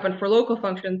that happen for local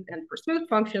functions and for smooth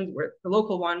functions, where the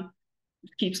local one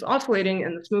keeps oscillating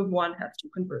and the smooth one has to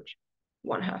converge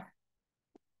 1/2.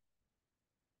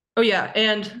 Oh yeah,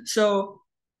 and so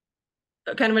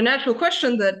kind of a natural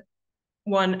question that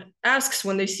one asks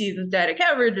when they see the dyadic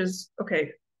average is,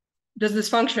 okay, does this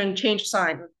function change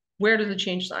sign? Where does it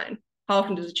change sign? How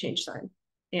often does it change sign?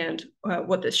 And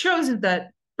what this shows is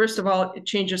that, first of all, it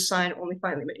changes sign only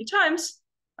finely many times.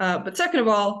 But second of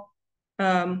all,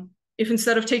 if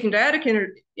instead of taking dyadic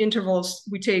intervals,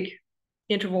 we take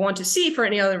interval 1 to C for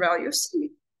any other value of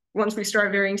C, once we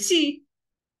start varying C,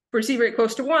 for C very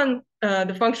close to 1,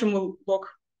 the function will look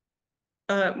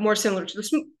more similar to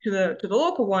the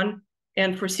local one,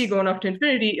 and for C going up to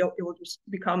infinity, it will just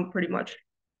become pretty much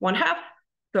 1/2.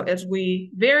 So as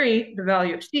we vary the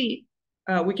value of C,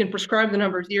 we can prescribe the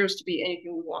number of zeros to be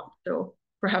anything we want. So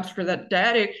perhaps for that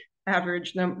dyadic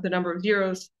average, the number of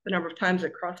zeros, the number of times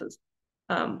it crosses,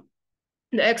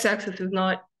 the x-axis is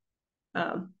not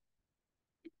a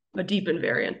deep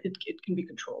invariant. It can be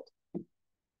controlled.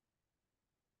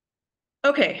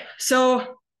 Okay,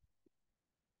 so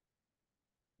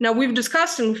now we've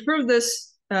discussed and proved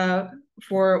this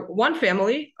for one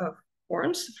family of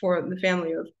forms, for the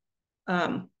family of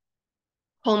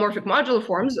holomorphic modular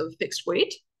forms of fixed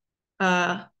weight.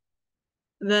 Then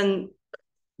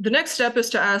the next step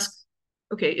is to ask,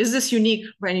 okay, is this unique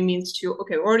by any means to,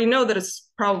 okay, we already know that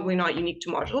it's probably not unique to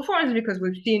modular forms because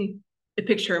we've seen the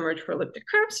picture emerge for elliptic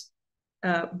curves,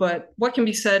 but what can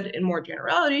be said in more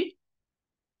generality?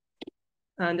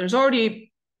 And there's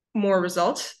already more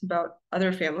results about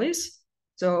other families.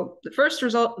 So the first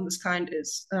result of this kind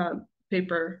is a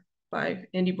paper by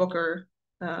Andy Booker,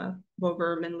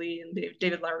 Bover, Minley, and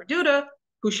David Lara-Duda,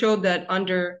 who showed that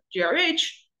under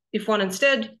GRH, if one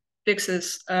instead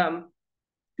fixes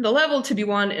the level to be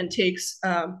 1 and takes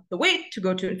the weight to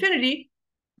go to infinity,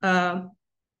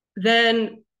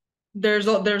 then there's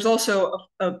also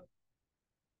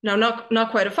now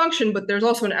not quite a function, but there's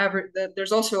also an average.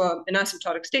 There's also an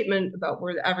asymptotic statement about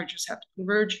where the averages have to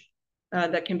converge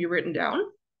that can be written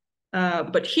down.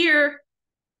 But here,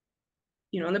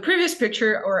 in the previous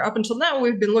picture, or up until now,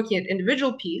 we've been looking at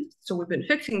individual P's, so we've been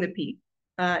fixing the P.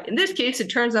 In this case, it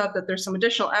turns out that there's some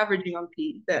additional averaging on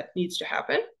P that needs to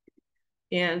happen.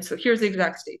 And so here's the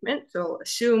exact statement. So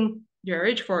assume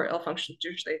GRH for L functions,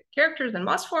 Dirichlet characters, and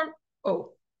Maass form.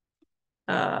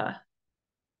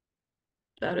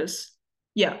 That is,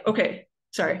 yeah, okay,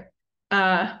 sorry.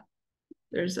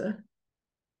 There's a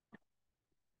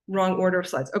wrong order of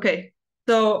slides. Okay,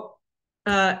 so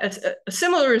a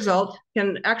similar result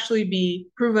can actually be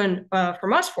proven for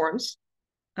Maass forms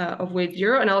of weight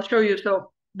 0, and I'll show you.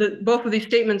 So both of these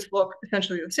statements look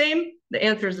essentially the same. The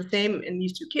answer is the same in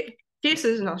these two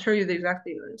cases, and I'll show you the exact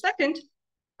statement in a second.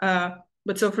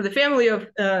 But so for the family of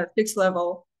fixed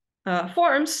level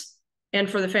forms, and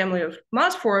for the family of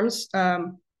Maass forms,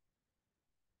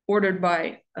 ordered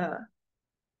by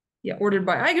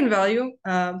eigenvalue,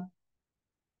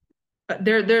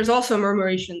 there's also a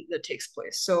murmuration that takes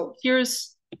place. So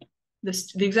here's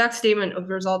the exact statement of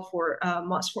the result for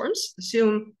Maass forms.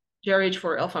 Assume GRH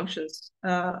for L functions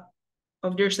of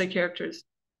Dirichlet characters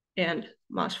and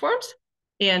Maass forms,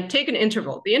 and take an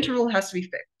interval. The interval has to be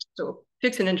fixed. So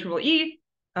fix an interval E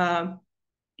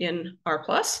in R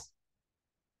plus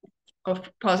of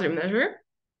positive measure.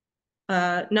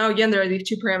 Now again, there are these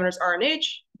two parameters R and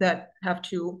H that have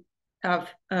to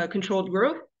have a controlled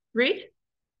growth rate.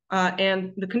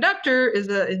 And the conductor is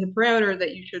a parameter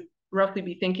that you should roughly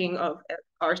be thinking of as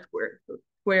R squared, so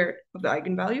square of the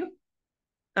eigenvalue.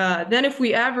 Then if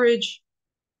we average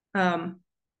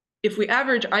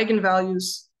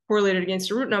eigenvalues correlated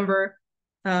against a root number,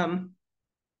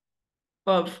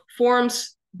 of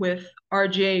forms with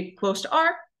Rj close to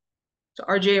R, so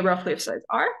Rj roughly of size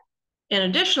R. And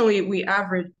additionally, we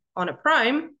average on a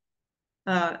prime.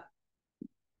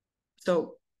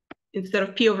 So instead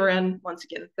of P over N, once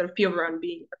again, instead of P over N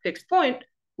being a fixed point,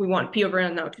 we want P over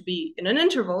N now to be in an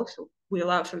interval, so we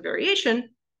allow some variation.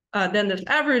 Then this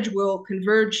average will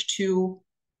converge to,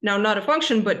 now not a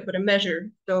function, but a measure.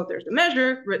 So there's a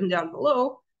measure written down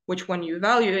below, which when you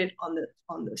evaluate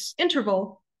on this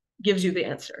interval, gives you the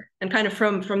answer. And kind of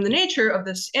from the nature of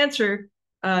this answer,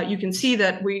 you can see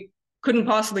that we couldn't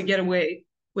possibly get away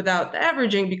without the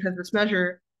averaging because this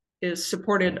measure is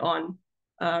supported on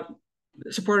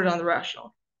the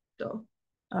rational. So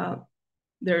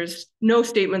there's no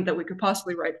statement that we could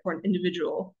possibly write for an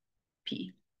individual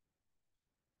P.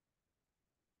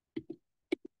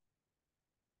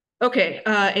 Okay,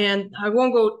 and I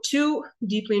won't go too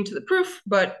deeply into the proof,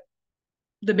 but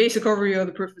the basic overview of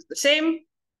the proof is the same.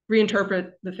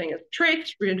 Reinterpret the thing as the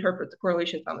trace, reinterpret the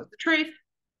correlation sum as the trace,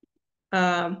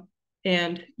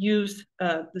 and use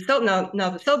now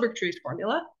the Selberg trace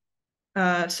formula.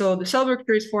 So the Selberg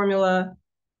trace formula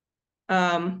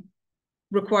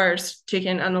requires taking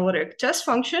an analytic test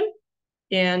function,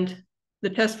 and the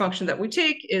test function that we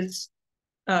take is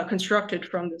constructed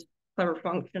from this clever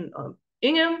function of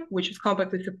Ingham, which is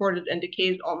compactly supported and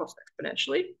decays almost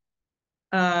exponentially.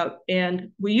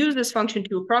 And we use this function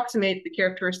to approximate the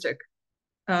characteristic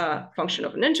function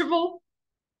of an interval.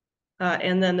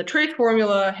 And then the trace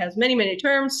formula has many, many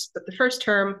terms, but the first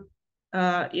term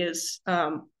is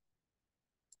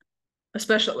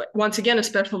once again, a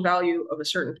special value of a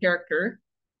certain character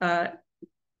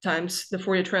times the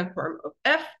Fourier transform of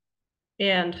f.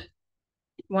 And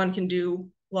one can do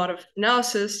a lot of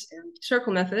analysis and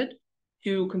circle method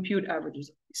to compute averages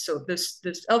of these. So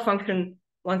this L function,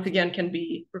 once again, can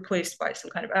be replaced by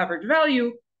some kind of average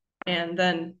value, and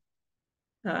then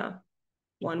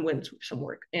one wins with some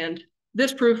work. And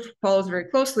this proof follows very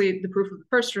closely the proof of the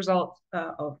first result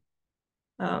of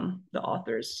the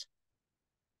authors,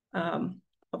 of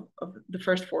the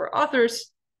first four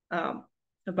authors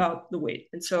about the weight.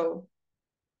 And so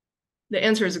the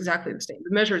answer is exactly the same.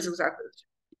 The measure is exactly the same.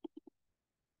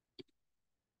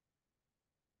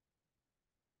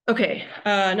 Okay,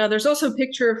 now there's also a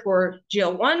picture for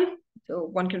GL1. So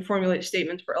one can formulate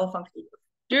statements for L functions with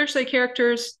Dirichlet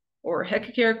characters or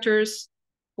Hecke characters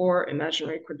for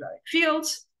imaginary quadratic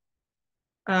fields.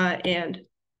 And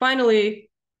finally,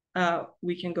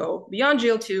 we can go beyond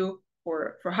GL2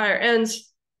 for higher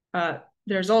ends.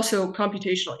 There's also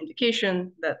computational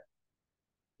indication that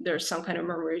there's some kind of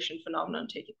murmuration phenomenon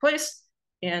taking place.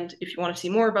 And if you want to see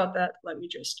more about that, let me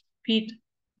just repeat.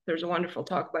 There's a wonderful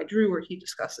talk by Drew where he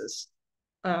discusses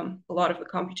a lot of the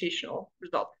computational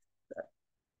results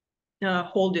that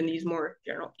hold in these more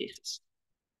general cases.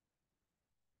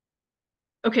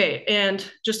 Okay, and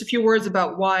just a few words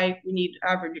about why we need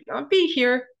averaging on P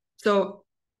here. So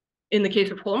in the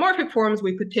case of holomorphic forms,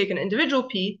 we could take an individual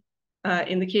P.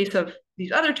 In the case of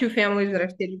these other two families that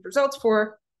I've stated results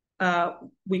for,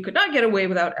 we could not get away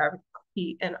without averaging on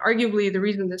P. And arguably the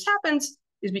reason this happens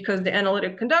is because the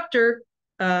analytic conductor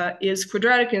is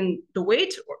quadratic in the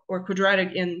weight or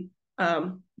quadratic in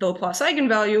the Laplace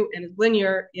eigenvalue and is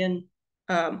linear in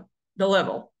the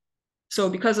level. So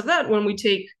because of that, when we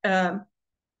take,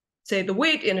 say, the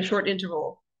weight in a short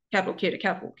interval, capital K to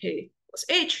capital K plus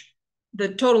H, the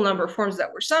total number of forms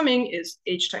that we're summing is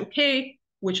H times K,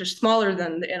 which is smaller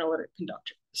than the analytic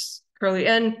conductor. This curly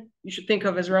N, you should think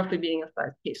of as roughly being a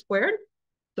size K squared.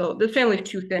 So this family is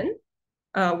too thin,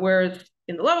 whereas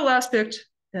in the level aspect,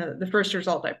 the first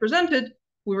result I presented,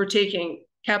 we were taking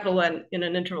capital N in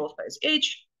an interval size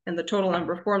H, and the total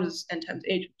number of forms is N times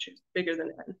H, which is bigger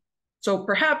than N. So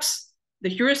perhaps the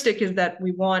heuristic is that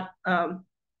we want kind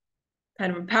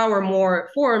of empower more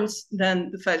forms than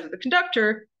the size of the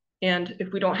conductor. And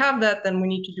if we don't have that, then we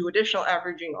need to do additional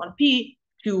averaging on P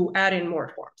to add in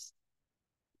more forms.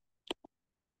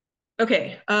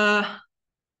 Okay,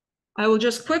 I will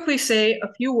just quickly say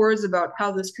a few words about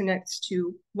how this connects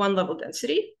to one-level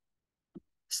density.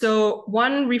 So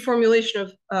one reformulation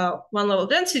of one-level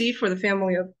density for the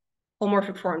family of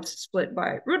holomorphic forms split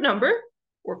by root number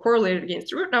or correlated against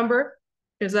the root number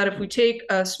is that if we take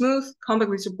a smooth,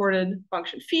 compactly supported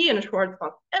function phi and a Schwarz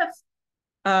function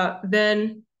f,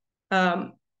 then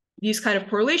these kind of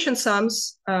correlation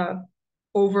sums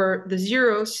over the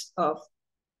zeros of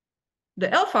the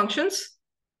L functions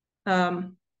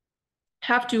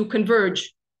have to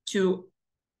converge to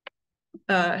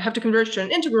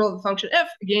an integral of the function f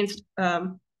against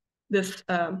this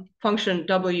function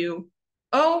WO.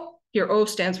 Here O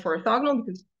stands for orthogonal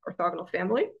because orthogonal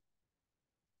family.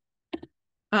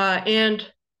 And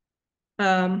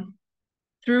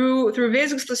through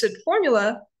We's explicit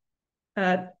formula,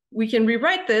 we can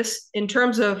rewrite this in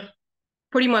terms of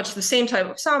pretty much the same type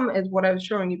of sum as what I was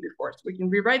showing you before. So we can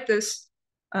rewrite this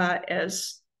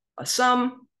as a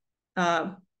sum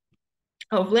of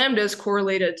lambdas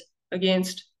correlated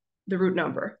against the root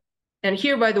number. And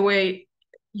here, by the way,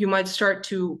 you might start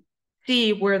to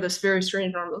see where this very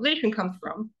strange normalization comes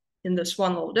from. In this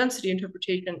one low density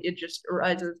interpretation, it just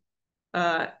arises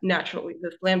naturally,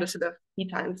 this lambda sub f p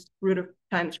times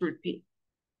root p.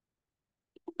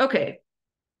 Okay.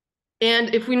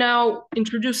 And if we now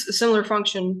introduce a similar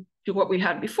function to what we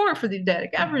had before for the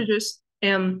dyadic averages,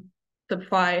 m sub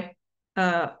phi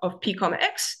of p comma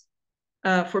x,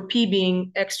 for p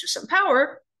being x to some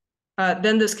power,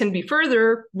 then this can be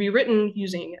further rewritten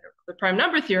using the prime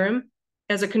number theorem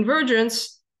as a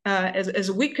convergence, as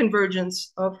a weak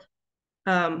convergence of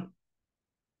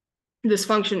this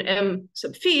function m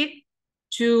sub phi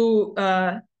to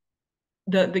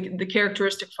the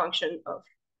characteristic function of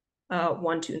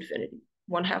 1 to infinity,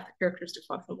 1/2 the characteristic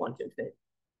function of 1 to infinity.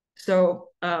 So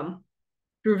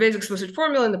through We's explicit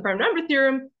formula in the prime number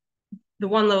theorem, the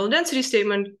one level density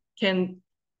statement can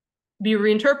be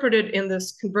reinterpreted in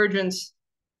this convergence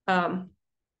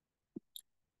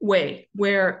way,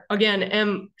 where again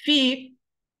m phi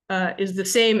is the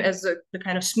same as the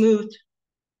kind of smoothed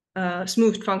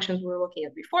functions we were looking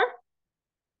at before.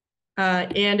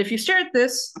 And if you stare at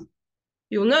this,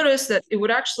 you'll notice that it would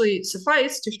actually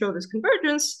suffice to show this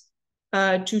convergence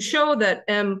to show that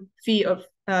m phi of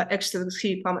x to the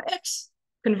c comma x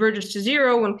converges to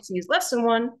 0 when c is less than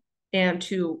 1, and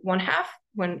to 1/2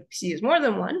 when c is more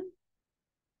than 1.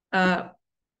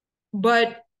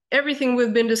 But everything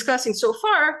we've been discussing so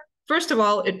far, first of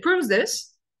all, it proves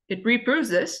this, it reproves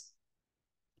this.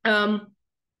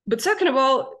 But second of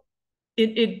all,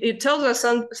 it tells us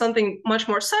something much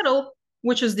more subtle,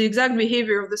 which is the exact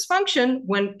behavior of this function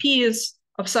when p is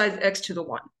of size x to the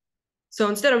 1. So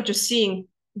instead of just seeing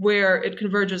where it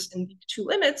converges in the two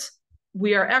limits,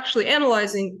 we are actually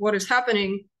analyzing what is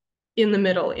happening in the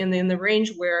middle, in the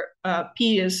range where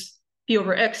p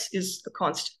over x is a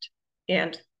constant.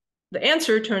 And the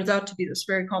answer turns out to be this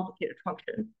very complicated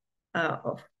function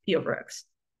of p over x.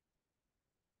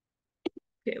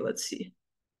 Okay, let's see.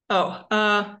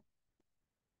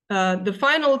 The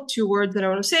final two words that I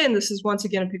want to say, and this is once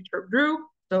again a picture of Drew.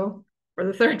 So for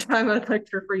the third time, I'd like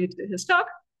to refer you to his talk.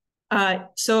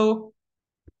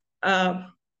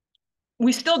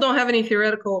 We still don't have any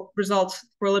theoretical results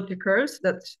for elliptic curves.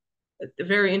 That's a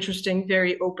very interesting,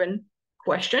 very open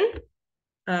question.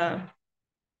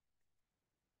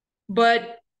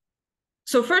 But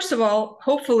so first of all,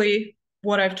 hopefully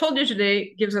what I've told you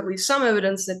today gives at least some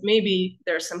evidence that maybe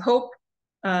there's some hope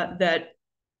that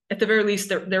at the very least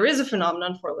there is a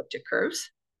phenomenon for elliptic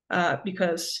curves,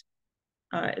 because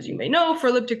as you may know, for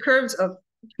elliptic curves of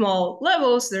small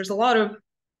levels, there's a lot of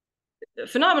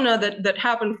phenomena that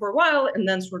happen for a while and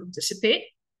then sort of dissipate.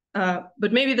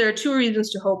 But maybe there are two reasons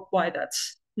to hope why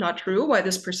that's not true, why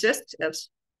this persists as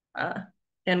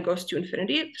n goes to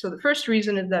infinity. So the first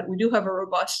reason is that we do have a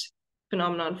robust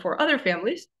phenomenon for other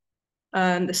families.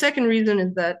 And the second reason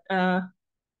is that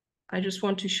I just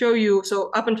want to show you,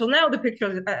 so up until now, the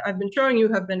pictures I've been showing you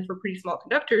have been for pretty small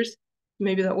conductors.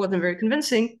 Maybe that wasn't very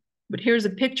convincing, but here's a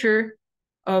picture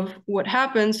of what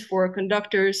happens for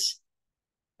conductors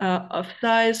of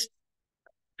size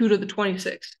 2 to the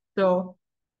 26. So,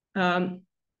 and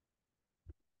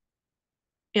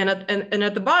at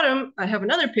the bottom, I have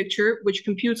another picture which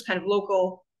computes kind of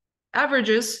local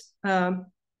averages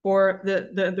for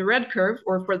the red curve,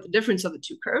 or for the difference of the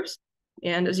two curves.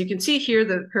 And as you can see here,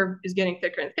 the curve is getting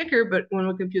thicker and thicker, but when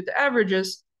we compute the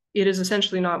averages, it is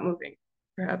essentially not moving.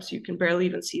 Perhaps you can barely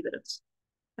even see that it's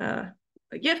a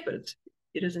GIF, but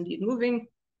it is indeed moving,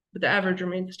 but the average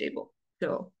remains stable.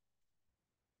 So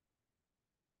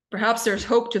perhaps there's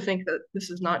hope to think that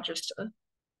this is not just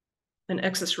an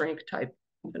excess rank type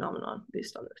phenomenon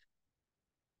based on this.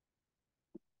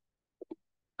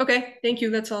 Okay, thank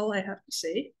you. That's all I have to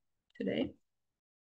say today.